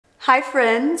Hi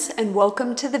friends, and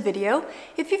welcome to the video.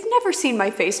 If you've never seen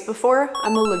my face before,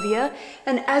 I'm Olivia,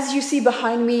 and as you see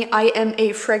behind me, I am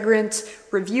a fragrance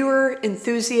reviewer,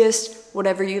 enthusiast,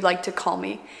 whatever you'd like to call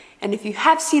me. And if you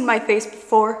have seen my face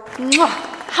before,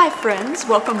 hi friends,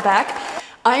 welcome back.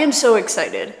 I am so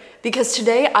excited because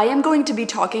today I am going to be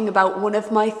talking about one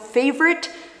of my favorite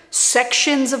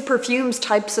sections of perfumes,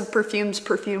 types of perfumes,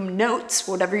 perfume notes,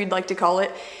 whatever you'd like to call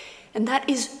it. And that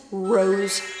is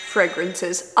rose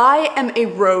fragrances. I am a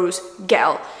rose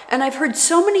gal, and I've heard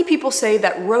so many people say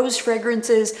that rose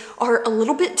fragrances are a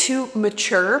little bit too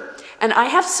mature, and I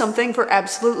have something for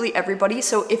absolutely everybody.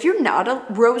 So if you're not a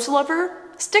rose lover,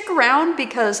 stick around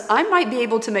because I might be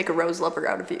able to make a rose lover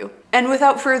out of you. And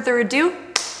without further ado,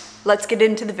 let's get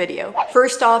into the video.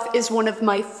 First off is one of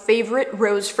my favorite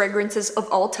rose fragrances of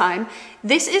all time.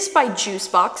 This is by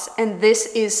Juicebox, and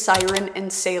this is Siren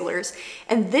and Sailors.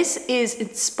 And this is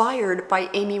inspired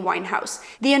by Amy Winehouse.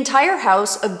 The entire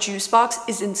house of Juicebox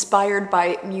is inspired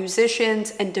by musicians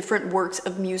and different works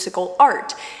of musical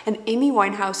art. And Amy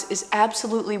Winehouse is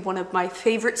absolutely one of my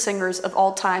favorite singers of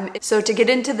all time. So to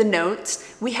get into the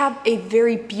notes, we have a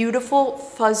very beautiful,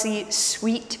 fuzzy,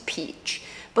 sweet peach.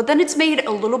 But then it's made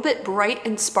a little bit bright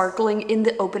and sparkling in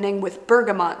the opening with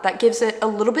bergamot. That gives it a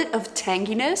little bit of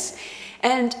tanginess,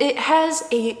 and it has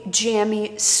a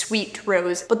jammy, sweet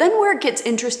rose. But then where it gets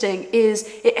interesting is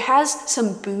it has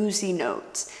some boozy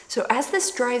notes. So as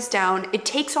this dries down, it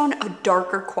takes on a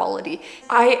darker quality.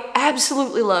 I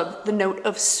absolutely love the note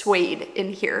of suede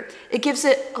in here. It gives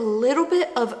it a little bit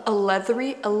of a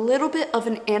leathery, a little bit of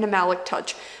an animalic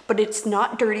touch, but it's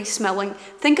not dirty smelling.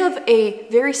 Think of a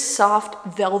very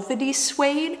soft, velvety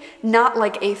suede, not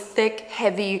like a thick,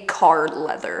 heavy car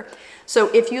leather. So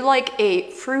if you like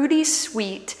a fruity,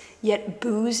 sweet, yet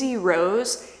boozy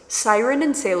rose, Siren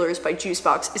and Sailors by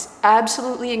Juicebox is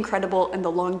absolutely incredible, and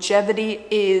the longevity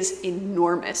is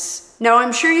enormous. Now,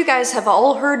 I'm sure you guys have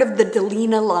all heard of the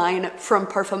Delina line from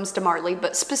Parfums de Marly,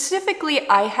 but specifically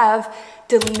I have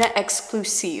Delina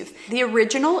Exclusive. The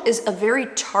original is a very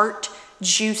tart,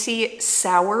 juicy,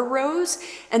 sour rose,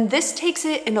 and this takes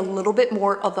it in a little bit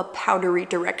more of a powdery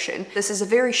direction. This is a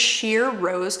very sheer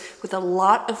rose with a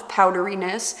lot of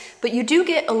powderiness, but you do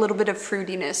get a little bit of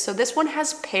fruitiness. So this one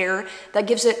has pear that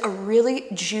gives it a really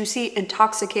juicy,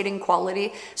 intoxicating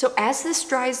quality. So as this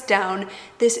dries down,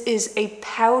 this is a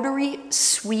powdery,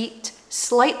 sweet,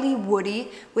 slightly woody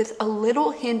with a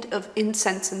little hint of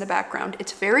incense in the background.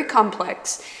 It's very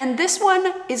complex, and this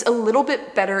one is a little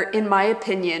bit better, in my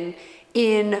opinion,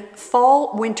 in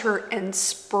fall, winter, and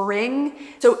spring.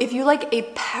 So if you like a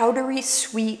powdery,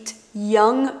 sweet,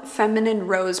 young, feminine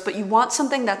rose, but you want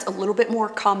something that's a little bit more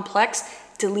complex,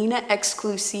 Delina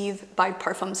Exclusive by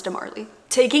Parfums de Marly.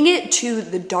 Taking it to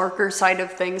the darker side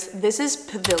of things, this is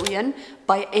Pavilion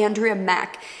by Andrea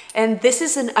Mack. And this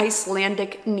is an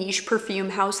Icelandic niche perfume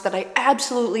house that I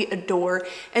absolutely adore.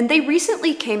 And they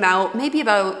recently came out, maybe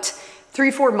about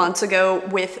 3-4 months ago,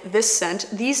 with this scent.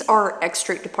 These are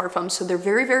extrait de parfum, so they're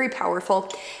very, very powerful.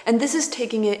 And this is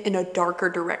taking it in a darker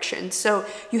direction. So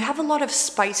you have a lot of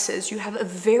spices. You have a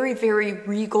very, very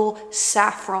regal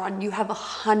saffron. You have a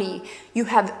honey. You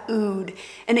have oud.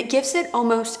 And it gives it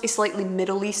almost a slightly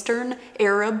Middle Eastern,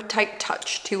 Arab type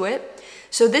touch to it.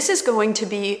 So this is going to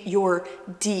be your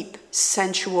deep,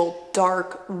 sensual,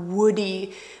 dark,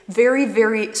 woody, very,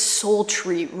 very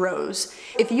sultry rose.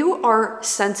 If you are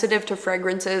sensitive to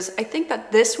fragrances, I think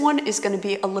that this one is going to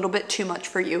be a little bit too much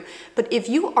for you. But if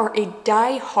you are a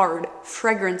die-hard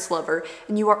fragrance lover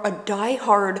and you are a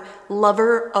die-hard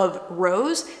lover of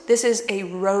rose, this is a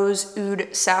Rose Oud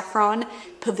Saffron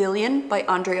Pavilion by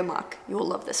Andrea Mack. You will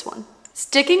love this one.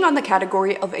 Sticking on the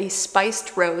category of a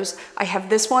spiced rose, I have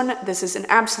this one. This is an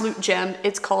absolute gem.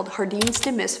 It's called Jardins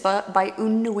de Misfa by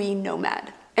Une Nuit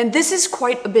Nomade. And this is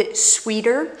quite a bit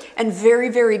sweeter and very,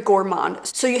 very gourmand.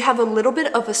 So you have a little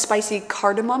bit of a spicy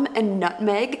cardamom and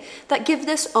nutmeg that give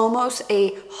this almost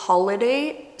a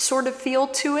holiday sort of feel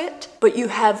to it. But you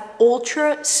have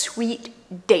ultra sweet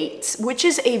dates, which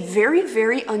is a very,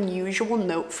 very unusual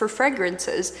note for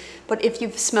fragrances. But if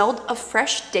you've smelled a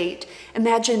fresh date,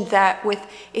 imagine that with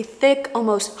a thick,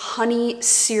 almost honey,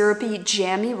 syrupy,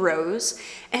 jammy rose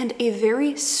and a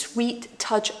very sweet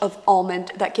touch of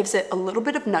almond that gives it a little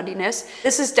bit of nuttiness.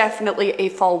 This is definitely a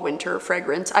fall-winter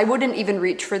fragrance. I wouldn't even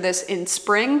reach for this in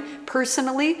spring,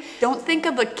 personally. Don't think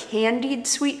of a candied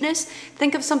sweetness.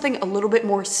 Think of something a little bit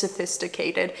more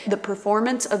sophisticated. The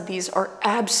performance of these are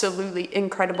absolutely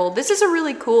incredible. This is a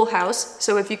really cool house,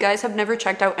 so if you guys have never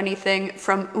checked out anything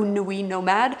from Une Nuit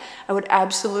Nomade, I would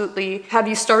absolutely have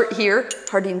you start here,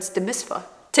 Jardins de Misfa.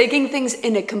 Taking things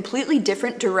in a completely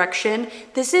different direction,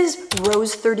 this is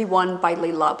Rose 31 by Le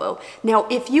Labo. Now,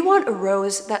 if you want a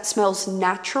rose that smells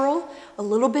natural, a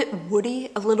little bit woody,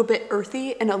 a little bit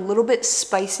earthy, and a little bit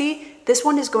spicy, this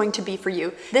one is going to be for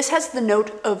you. This has the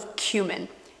note of cumin.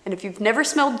 And if you've never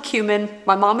smelled cumin,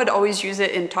 my mom would always use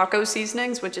it in taco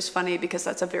seasonings, which is funny because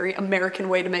that's a very American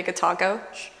way to make a taco.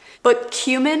 But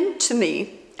cumin, to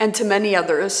me, and to many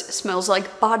others, smells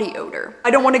like body odor.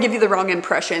 I don't want to give you the wrong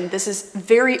impression. This is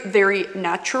very, very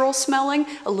natural smelling,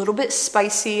 a little bit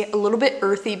spicy, a little bit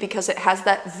earthy because it has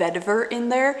that vetiver in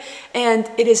there. And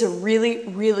it is a really,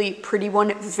 really pretty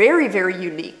one, very, very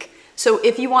unique. So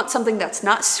if you want something that's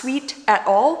not sweet at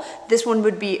all, this one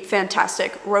would be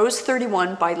fantastic. Rose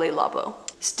 31 by Le Labo.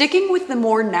 Sticking with the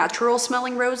more natural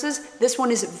smelling roses, this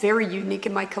one is very unique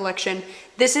in my collection.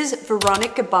 This is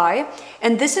Veronique Gabai,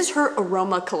 and this is her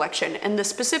aroma collection, and the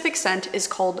specific scent is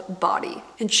called Body.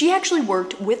 And she actually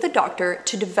worked with a doctor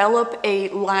to develop a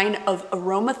line of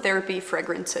aromatherapy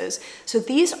fragrances. So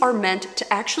these are meant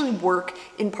to actually work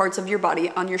in parts of your body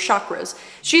on your chakras.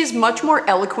 She is much more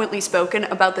eloquently spoken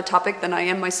about the topic than I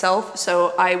am myself,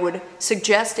 so I would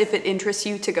suggest, if it interests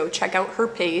you, to go check out her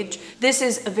page. This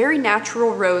is a very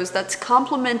natural rose that's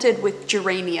complemented with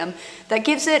geranium that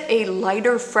gives it a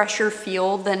lighter, fresher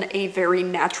feel than a very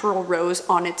natural rose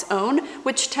on its own,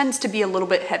 which tends to be a little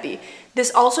bit heavy.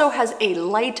 This also has a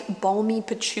light, balmy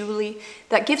patchouli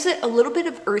that gives it a little bit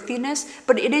of earthiness,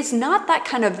 but it is not that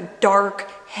kind of dark,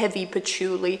 heavy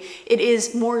patchouli. It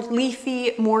is more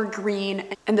leafy, more green,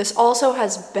 and this also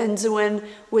has benzoin,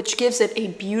 which gives it a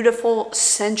beautiful,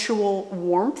 sensual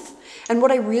warmth. And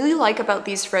what I really like about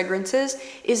these fragrances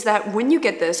is that when you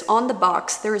get this on the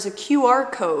box, there is a QR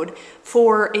code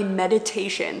for a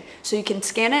meditation. So you can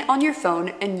scan it on your phone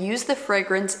and use the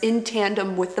fragrance in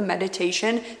tandem with the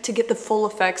meditation to get the full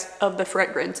effects of the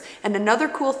fragrance. And another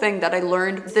cool thing that I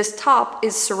learned, this top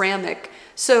is ceramic.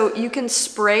 So you can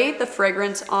spray the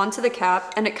fragrance onto the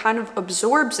cap and it kind of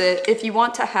absorbs it if you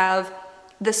want to have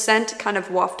the scent kind of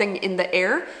wafting in the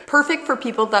air. Perfect for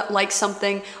people that like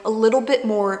something a little bit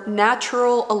more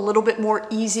natural, a little bit more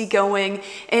easygoing,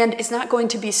 and it's not going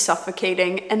to be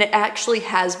suffocating, and it actually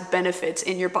has benefits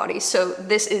in your body. So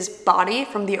this is Body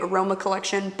from the Aroma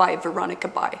Collection by Veronique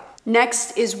Gabai.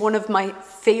 Next is one of my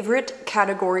favorite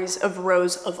categories of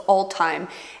rose of all time,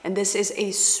 and this is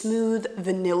a smooth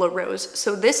vanilla rose.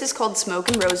 So this is called Smoke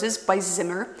and Roses by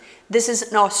Zimmer. This is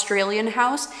an Australian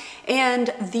house,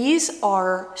 and these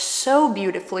are so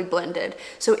beautifully blended.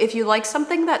 So if you like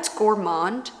something that's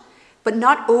gourmand, but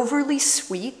not overly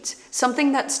sweet,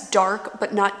 something that's dark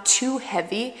but not too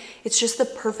heavy, it's just the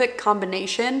perfect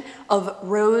combination of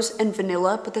rose and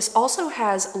vanilla, but this also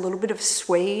has a little bit of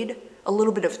suede, a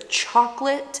little bit of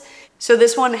chocolate. So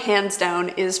this one, hands down,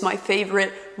 is my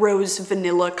favorite rose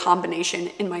vanilla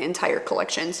combination in my entire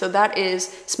collection. So that is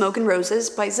Smoke and Roses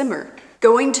by Zimmer.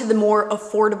 Going to the more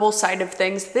affordable side of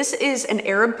things, this is an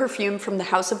Arab perfume from the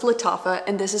house of Lattafa,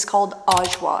 and this is called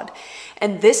Ajwad.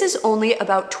 And this is only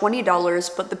about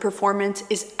 $20, but the performance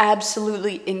is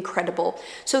absolutely incredible.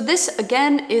 So this,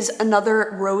 again, is another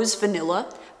rose vanilla,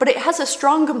 but it has a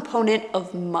strong component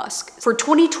of musk. For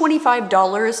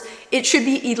 $25, it should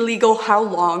be illegal how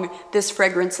long this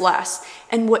fragrance lasts.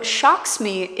 And what shocks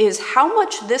me is how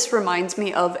much this reminds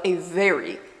me of a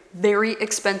very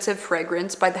expensive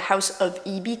fragrance by the house of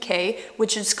EBK,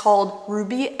 which is called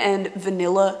Ruby and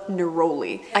Vanilla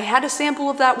Neroli. I had a sample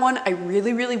of that one, I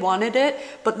really wanted it,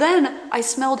 but then I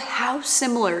smelled how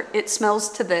similar it smells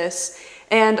to this,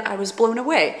 and I was blown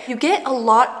away. You get a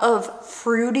lot of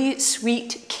fruity,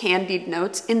 sweet, candied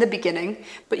notes in the beginning,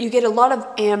 but you get a lot of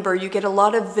amber, you get a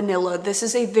lot of vanilla. This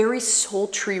is a very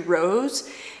sultry rose,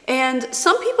 and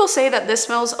some people say that this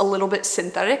smells a little bit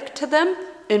synthetic to them.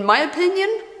 In my opinion,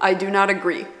 I do not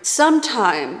agree.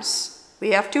 Sometimes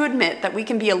we have to admit that we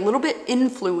can be a little bit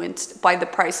influenced by the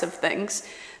price of things.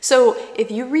 So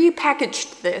if you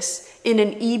repackaged this in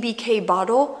an EBK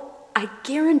bottle, I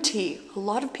guarantee a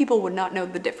lot of people would not know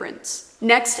the difference.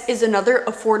 Next is another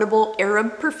affordable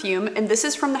Arab perfume, and this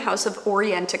is from the house of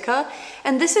Orientica,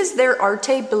 and this is their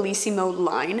Arte Bellissimo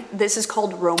line. This is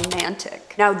called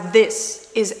Romantic. Now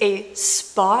this is a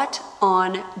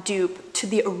spot-on dupe to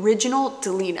the original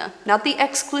Delina, not the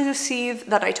exclusive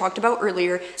that I talked about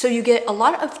earlier. So you get a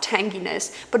lot of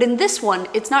tanginess, but in this one,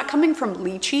 it's not coming from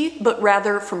lychee, but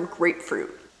rather from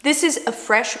grapefruit. This is a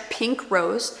fresh pink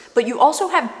rose, but you also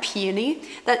have peony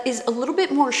that is a little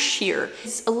bit more sheer.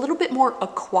 It's a little bit more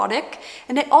aquatic,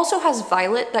 and it also has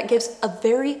violet that gives a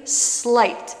very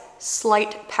slight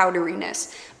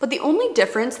powderiness. But the only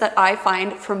difference that I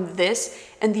find from this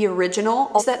and the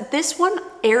original is that this one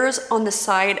errs on the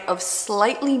side of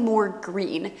slightly more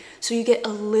green. So you get a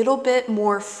little bit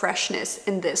more freshness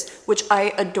in this, which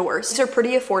I adore. These are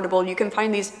pretty affordable. You can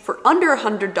find these for under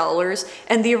 $100,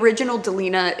 and the original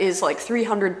Delina is like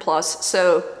 300 plus.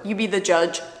 So you be the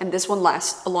judge, and this one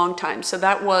lasts a long time. So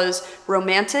that was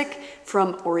Romantic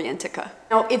from Orientica.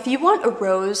 Now, if you want a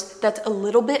rose that's a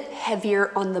little bit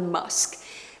heavier on the musk,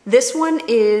 this one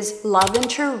is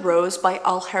Lavender Rose by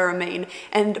Al Haramain,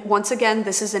 and once again,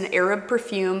 this is an Arab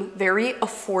perfume, very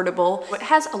affordable. It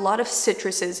has a lot of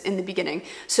citruses in the beginning,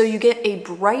 so you get a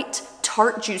bright,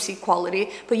 tart, juicy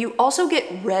quality, but you also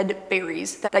get red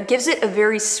berries. That gives it a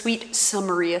very sweet,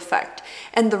 summery effect.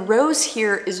 And the rose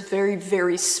here is very,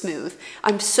 very smooth.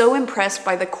 I'm so impressed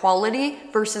by the quality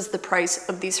versus the price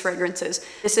of these fragrances.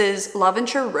 This is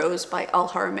Lavender Rose by Al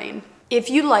Haramain. If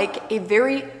you like a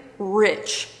very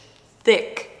rich,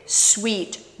 thick,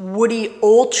 sweet, woody,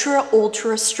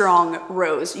 ultra strong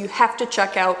rose, you have to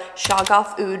check out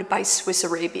Shagaf Oud by Swiss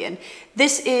Arabian.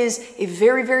 This is a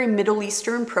very, very Middle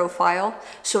Eastern profile,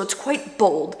 so it's quite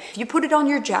bold. If you put it on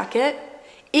your jacket,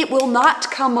 it will not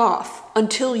come off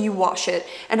until you wash it.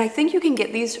 And I think you can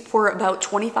get these for about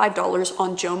 $25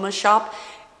 on Joma's shop.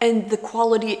 And the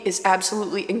quality is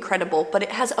absolutely incredible, but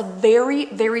it has a very,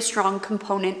 very strong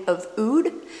component of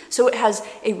oud. So it has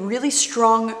a really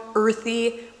strong,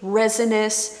 earthy,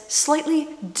 resinous, slightly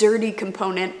dirty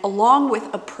component, along with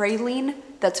a praline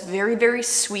that's very, very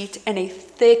sweet and a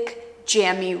thick,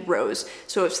 jammy rose.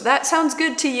 So if that sounds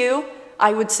good to you,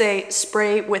 I would say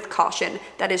spray with caution.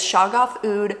 That is Shagaf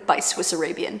Oud by Swiss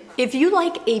Arabian. If you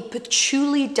like a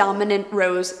patchouli dominant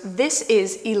rose, this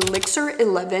is Elixir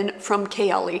 11 from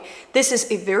Kayali. This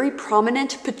is a very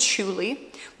prominent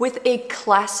patchouli with a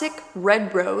classic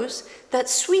red rose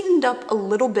that's sweetened up a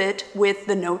little bit with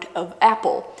the note of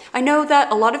apple. I know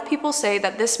that a lot of people say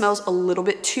that this smells a little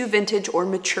bit too vintage or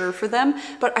mature for them,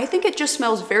 but I think it just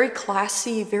smells very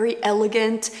classy, very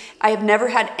elegant. I have never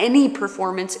had any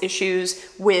performance issues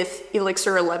with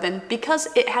Elixir 11 because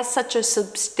it has such a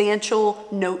substantial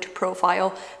note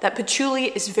profile. That patchouli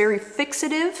is very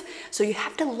fixative, so you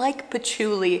have to like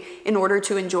patchouli in order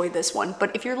to enjoy this one.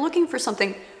 But if you're looking for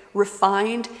something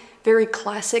refined, very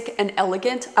classic and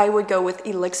elegant, I would go with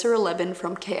Elixir 11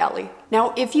 from Kayali.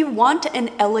 Now, if you want an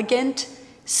elegant,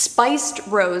 spiced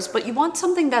rose, but you want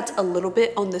something that's a little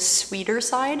bit on the sweeter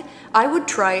side, I would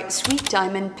try Sweet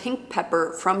Diamond Pink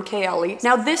Pepper from Kayali.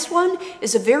 Now, this one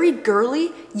is a very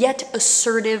girly yet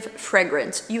assertive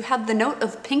fragrance. You have the note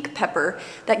of pink pepper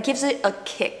that gives it a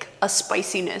kick, a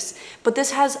spiciness, but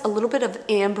this has a little bit of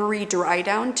ambery dry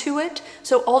down to it.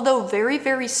 So although very,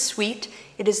 very sweet,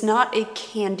 it is not a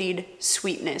candied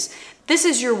sweetness. This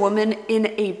is your woman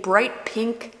in a bright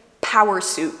pink power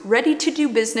suit, ready to do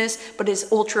business, but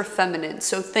is ultra feminine.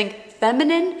 So think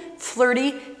feminine,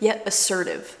 flirty, yet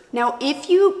assertive. Now, if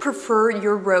you prefer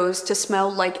your rose to smell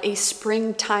like a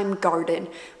springtime garden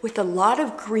with a lot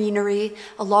of greenery,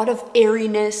 a lot of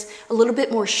airiness, a little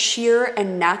bit more sheer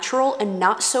and natural and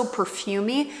not so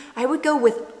perfumey, I would go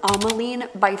with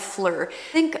Ameline by Phlur.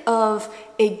 Think of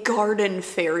a garden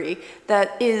fairy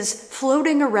that is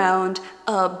floating around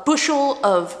a bushel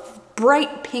of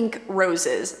bright pink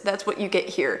roses. That's what you get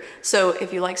here. So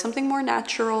if you like something more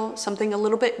natural, something a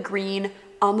little bit green,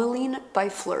 Ameline by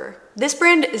Phlur. This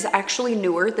brand is actually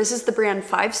newer. This is the brand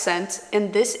 5 Cents,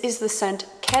 and this is the scent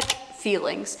Catch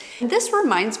Feelings. And this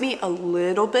reminds me a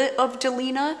little bit of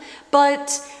Delina,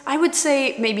 but I would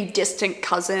say maybe distant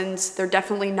cousins. They're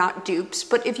definitely not dupes,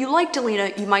 but if you like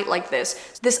Delina, you might like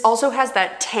this. This also has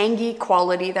that tangy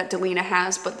quality that Delina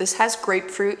has, but this has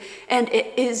grapefruit, and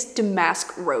it is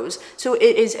damask rose. So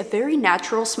it is a very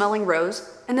natural smelling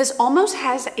rose, and this almost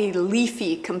has a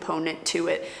leafy component to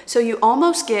it. So you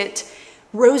almost get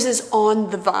roses on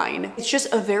the vine. It's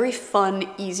just a very fun,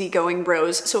 easygoing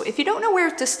rose. So if you don't know where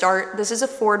to start, this is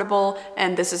affordable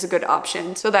and this is a good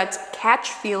option. So that's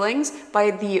Catch Feelings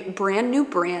by the brand new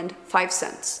brand 5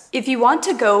 Cents. If you want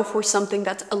to go for something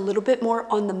that's a little bit more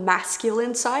on the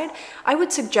masculine side, I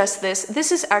would suggest this.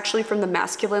 This is actually from the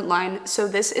masculine line. So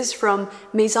this is from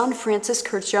Maison Francis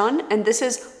Kurkdjian, and this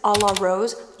is A la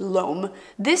Rose L'Homme.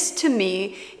 This to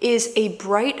me is a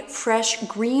bright, fresh,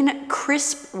 green,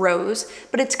 crisp rose,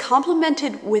 but it's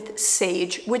complemented with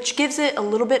sage, which gives it a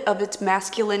little bit of its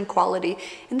masculine quality.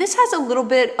 And this has a little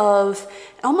bit of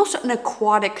almost an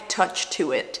aquatic touch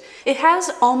to it. It has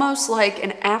almost like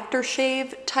an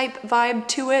aftershave type vibe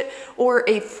to it, or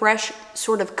a fresh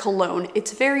sort of cologne.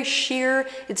 It's very sheer,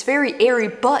 it's very airy,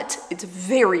 but it's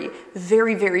very,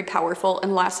 very, very powerful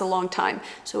and lasts a long time.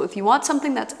 So if you want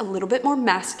something that's a little bit more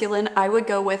masculine, I would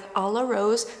go with A la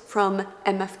Rose from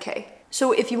MFK.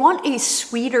 So if you want a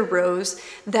sweeter rose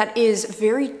that is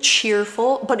very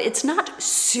cheerful, but it's not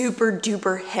super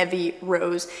duper heavy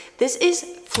rose, this is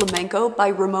Flamenco by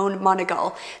Ramon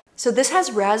Monegal. So this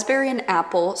has raspberry and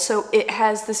apple, so it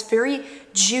has this very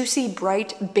juicy,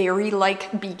 bright,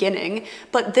 berry-like beginning,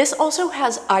 but this also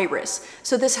has iris.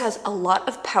 So this has a lot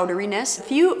of powderiness. A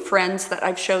few friends that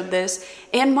I've showed this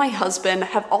and my husband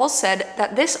have all said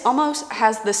that this almost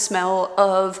has the smell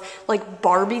of like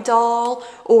Barbie doll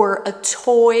or a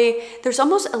toy. There's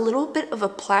almost a little bit of a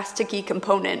plasticky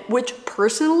component, which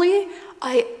personally,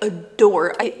 I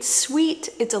adore. It's sweet,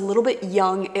 it's a little bit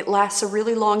young, it lasts a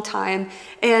really long time,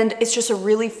 and it's just a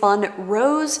really fun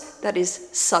rose that is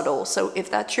subtle. So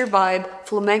if that's your vibe,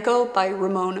 Flamenco by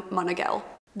Ramon Monegal.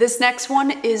 This next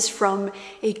one is from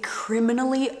a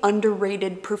criminally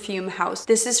underrated perfume house.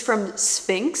 This is from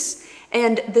Sphinx,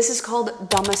 and this is called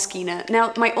Damascena.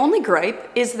 Now, my only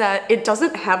gripe is that it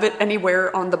doesn't have it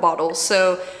anywhere on the bottle.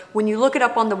 So when you look it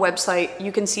up on the website,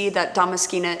 you can see that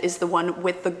Damascena is the one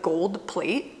with the gold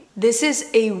plate. This is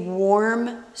a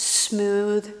warm,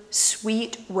 smooth,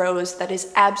 sweet rose that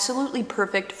is absolutely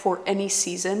perfect for any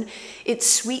season. It's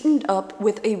sweetened up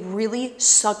with a really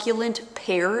succulent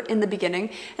pear in the beginning,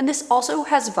 and this also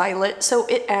has violet, so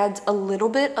it adds a little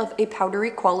bit of a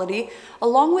powdery quality,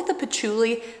 along with a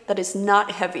patchouli that is not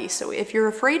heavy. So if you're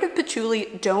afraid of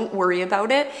patchouli, don't worry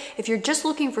about it. If you're just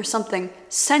looking for something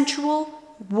sensual,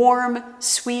 warm,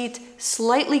 sweet,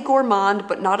 slightly gourmand,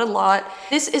 but not a lot,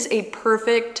 this is a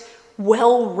perfect,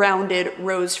 well-rounded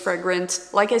rose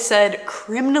fragrance. Like I said,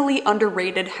 criminally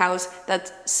underrated house.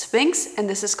 That's Sphinx, and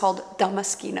this is called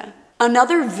Damascena.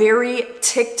 Another very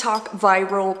TikTok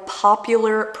viral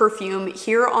popular perfume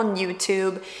here on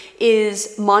YouTube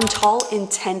is Menthol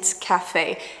Intense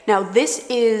Cafe. Now this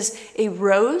is a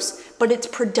rose, but it's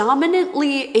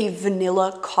predominantly a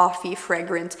vanilla coffee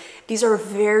fragrance. These are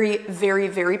very, very,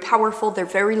 very powerful. They're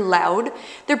very loud.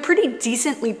 They're pretty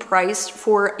decently priced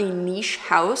for a niche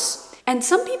house. And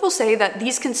some people say that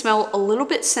these can smell a little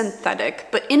bit synthetic,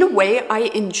 but in a way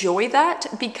I enjoy that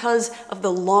because of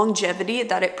the longevity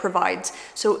that it provides.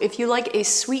 So if you like a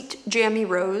sweet jammy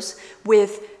rose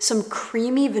with some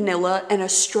creamy vanilla and a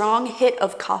strong hit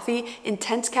of coffee,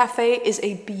 Intense Cafe is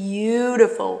a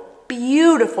beautiful,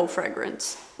 beautiful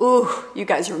fragrance. Ooh, you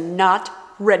guys are not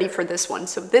ready for this one.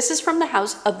 So this is from the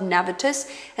house of Navitus,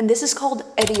 and this is called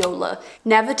Ediola.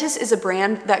 Navitus is a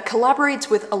brand that collaborates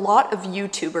with a lot of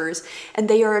YouTubers, and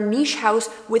they are a niche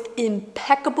house with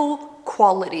impeccable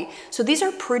quality. So these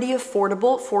are pretty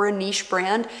affordable for a niche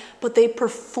brand, but they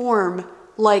perform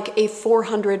like a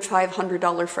 $400,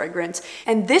 $500 fragrance.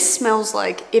 And this smells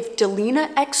like if Delina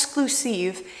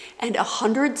Exclusive and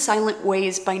 100 Silent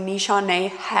Ways by Nishane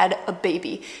had a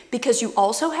baby, because you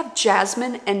also have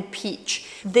jasmine and peach.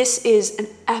 This is an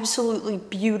absolutely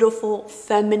beautiful,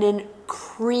 feminine,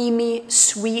 creamy,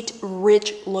 sweet,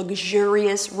 rich,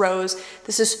 luxurious rose.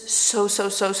 This is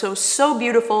so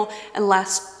beautiful and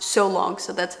lasts so long.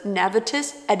 So that's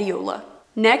Navitus Ediola.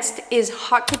 Next is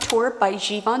Haute Couture by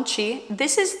Givenchy.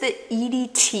 This is the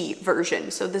EDT version.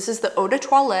 So this is the Eau de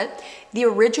Toilette. The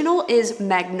original is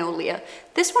Magnolia.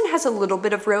 This one has a little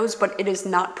bit of rose, but it is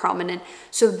not prominent.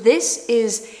 So this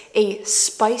is a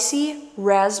spicy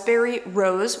raspberry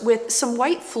rose with some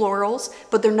white florals,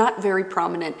 but they're not very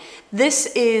prominent. This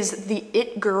is the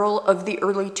it girl of the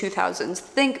early 2000s.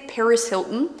 Think Paris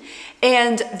Hilton.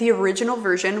 And the original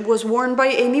version was worn by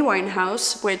Amy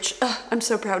Winehouse, which I'm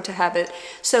so proud to have it.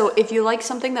 So if you like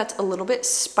something that's a little bit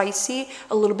spicy,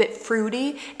 a little bit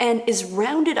fruity, and is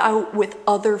rounded out with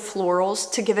other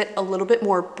florals to give it a little bit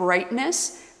more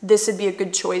brightness, this would be a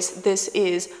good choice. This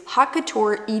is Haute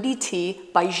Couture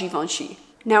EDT by Givenchy.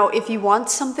 Now, if you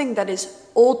want something that is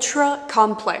ultra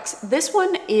complex, this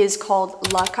one is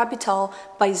called La Capitale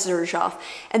by Shagaf,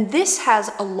 and this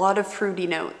has a lot of fruity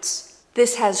notes.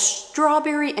 This has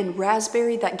strawberry and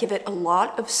raspberry that give it a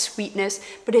lot of sweetness,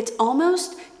 but it's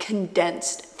almost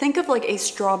condensed. Think of like a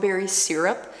strawberry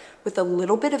syrup with a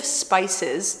little bit of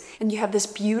spices, and you have this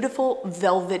beautiful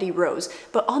velvety rose.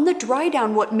 But on the dry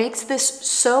down, what makes this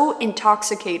so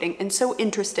intoxicating and so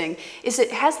interesting is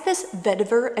it has this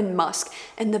vetiver and musk,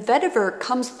 and the vetiver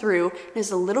comes through and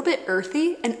is a little bit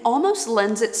earthy and almost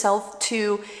lends itself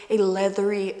to a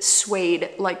leathery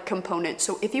suede-like component.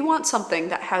 So if you want something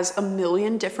that has a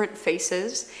million different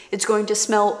faces, it's going to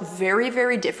smell very,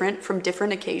 very different from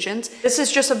different occasions. This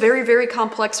is just a very, very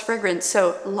complex fragrance.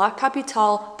 So La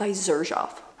Capitale by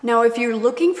Shagaf. Now, if you're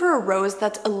looking for a rose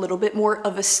that's a little bit more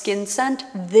of a skin scent,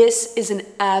 this is an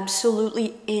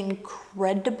absolutely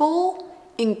incredible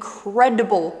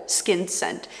incredible skin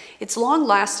scent. It's long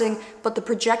lasting, but the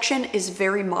projection is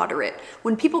very moderate.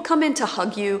 When people come in to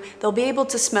hug you, they'll be able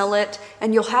to smell it,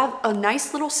 and you'll have a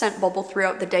nice little scent bubble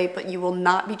throughout the day, but you will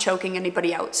not be choking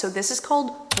anybody out. So this is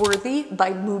called Worthy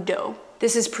by Moodeaux.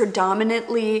 This is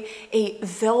predominantly a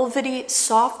velvety,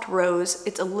 soft rose.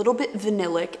 It's a little bit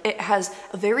vanillic. It has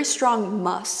a very strong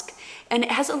musk, and it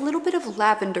has a little bit of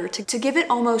lavender to give it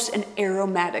almost an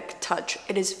aromatic touch.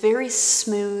 It is very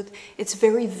smooth, it's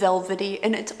very velvety,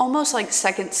 and it's almost like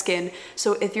second skin.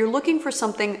 So if you're looking for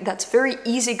something that's very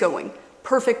easygoing,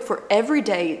 perfect for every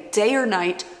day, day or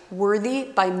night, Worthy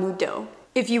by Moodeaux.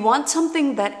 If you want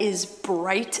something that is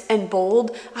bright and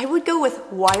bold, I would go with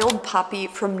Wild Poppy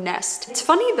from Nest. It's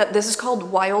funny that this is called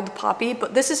Wild Poppy,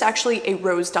 but this is actually a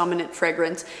rose-dominant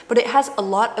fragrance, but it has a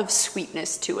lot of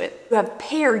sweetness to it. You have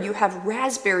pear, you have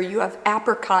raspberry, you have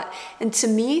apricot, and to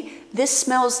me, this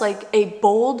smells like a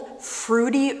bold,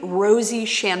 fruity, rosy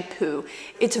shampoo.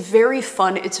 It's very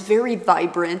fun, it's very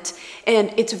vibrant,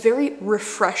 and it's very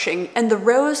refreshing. And the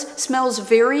rose smells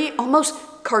very almost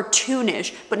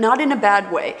cartoonish, but not in a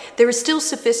bad way. There is still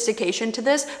sophistication to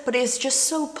this, but it is just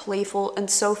so playful and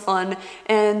so fun,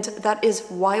 and that is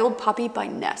Wild Poppy by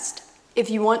Nest. If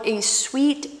you want a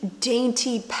sweet,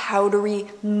 dainty, powdery,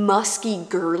 musky,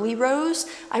 girly rose,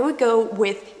 I would go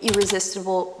with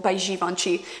Irresistible by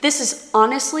Givenchy. This is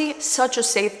honestly such a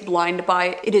safe blind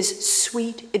buy. It is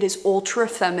sweet, it is ultra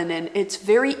feminine, it's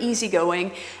very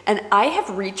easygoing, and I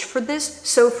have reached for this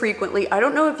so frequently. I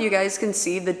don't know if you guys can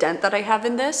see the dent that I have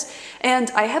in this,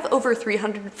 and I have over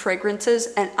 300 fragrances,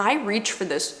 and I reach for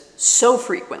this so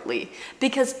frequently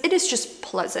because it is just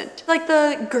pleasant. Like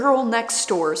the girl next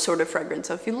door sort of fragrance.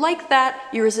 So if you like that,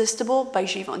 Irresistible by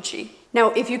Givenchy.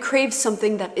 Now, if you crave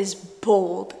something that is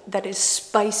bold, that is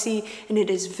spicy, and it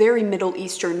is very Middle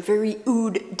Eastern, very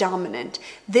oud dominant,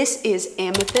 this is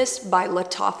Amethyst by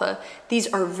Lattafa. These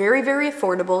are very, very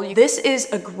affordable. This is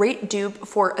a great dupe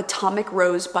for Atomic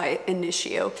Rose by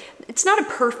Initio. It's not a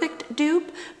perfect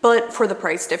dupe, but for the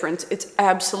price difference, it's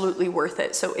absolutely worth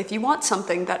it. So if you want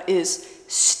something that is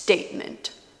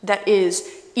statement, that is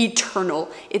eternal,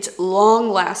 it's long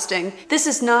lasting, this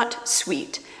is not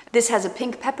sweet. This has a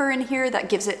pink pepper in here that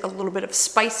gives it a little bit of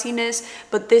spiciness,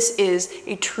 but this is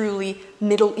a truly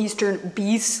Middle Eastern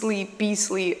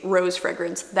beastly rose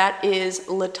fragrance. That is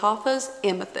Lattafa's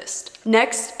Amethyst.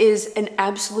 Next is an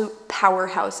absolute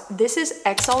powerhouse. This is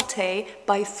Exalte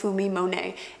by Funmi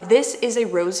Monet. This is a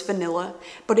rose vanilla,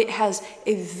 but it has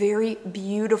a very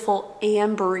beautiful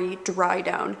ambery dry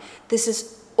down. This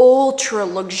is ultra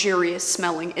luxurious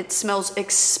smelling. It smells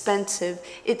expensive,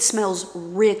 it smells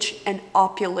rich and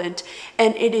opulent,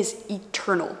 and it is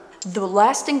eternal. The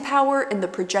lasting power and the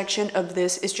projection of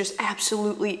this is just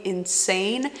absolutely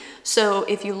insane. So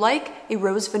if you like a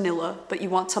rose vanilla, but you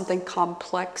want something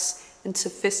complex and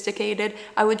sophisticated,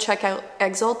 I would check out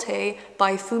Exalte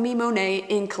by Funmi Monet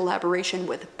in collaboration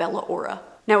with Bella Ora.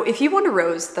 Now, if you want a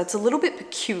rose that's a little bit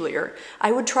peculiar,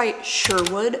 I would try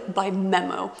Sherwood by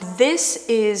Memo. This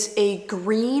is a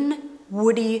green,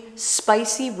 woody,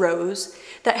 spicy rose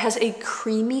that has a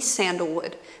creamy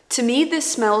sandalwood. To me, this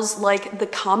smells like the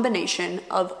combination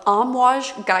of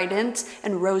Amouage Guidance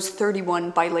and Rose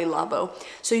 31 by Le Labo.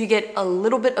 So you get a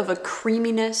little bit of a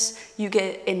creaminess, you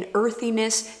get an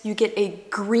earthiness, you get a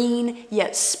green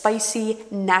yet spicy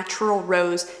natural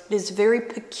rose. It is very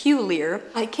peculiar.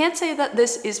 I can't say that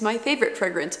this is my favorite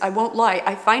fragrance, I won't lie.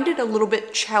 I find it a little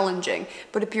bit challenging,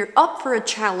 but if you're up for a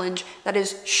challenge, that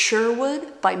is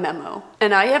Sherwood by Memo.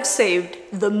 And I have saved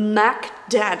the Mac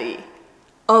Daddy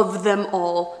of them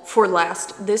all for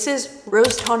last. This is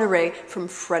Rose Tonnere from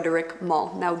Frederic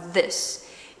Malle. Now this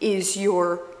is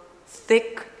your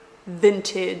thick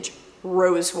vintage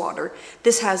rose water.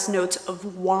 This has notes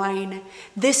of wine.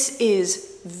 This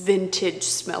is vintage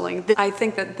smelling. I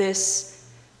think that this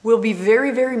will be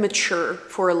very, very mature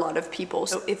for a lot of people.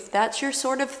 So if that's your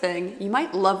sort of thing, you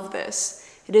might love this.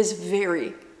 It is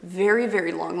very,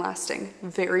 very long lasting,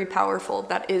 very powerful.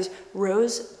 That is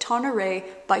Rose Tonnere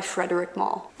by Frederic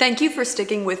Malle. Thank you for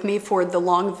sticking with me for the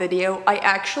long video. I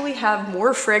actually have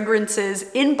more fragrances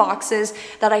in boxes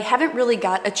that I haven't really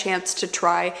got a chance to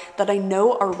try that I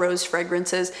know are rose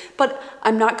fragrances, but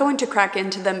I'm not going to crack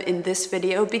into them in this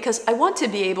video because I want to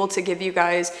be able to give you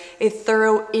guys a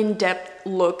thorough, in-depth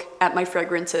look at my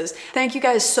fragrances. Thank you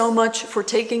guys so much for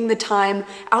taking the time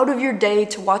out of your day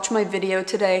to watch my video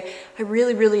today. I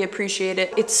really appreciate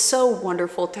it. It's so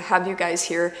wonderful to have you guys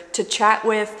here to chat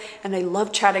with, and I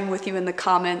love chatting with you in the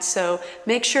comments. So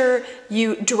make sure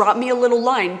you drop me a little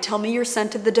line. Tell me your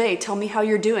scent of the day. Tell me how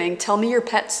you're doing. Tell me your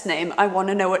pet's name. I want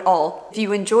to know it all. If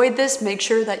you enjoyed this, make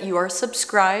sure that you are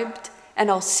subscribed, and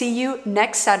I'll see you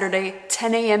next Saturday,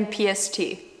 10 a.m. PST.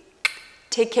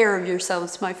 Take care of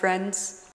yourselves, my friends.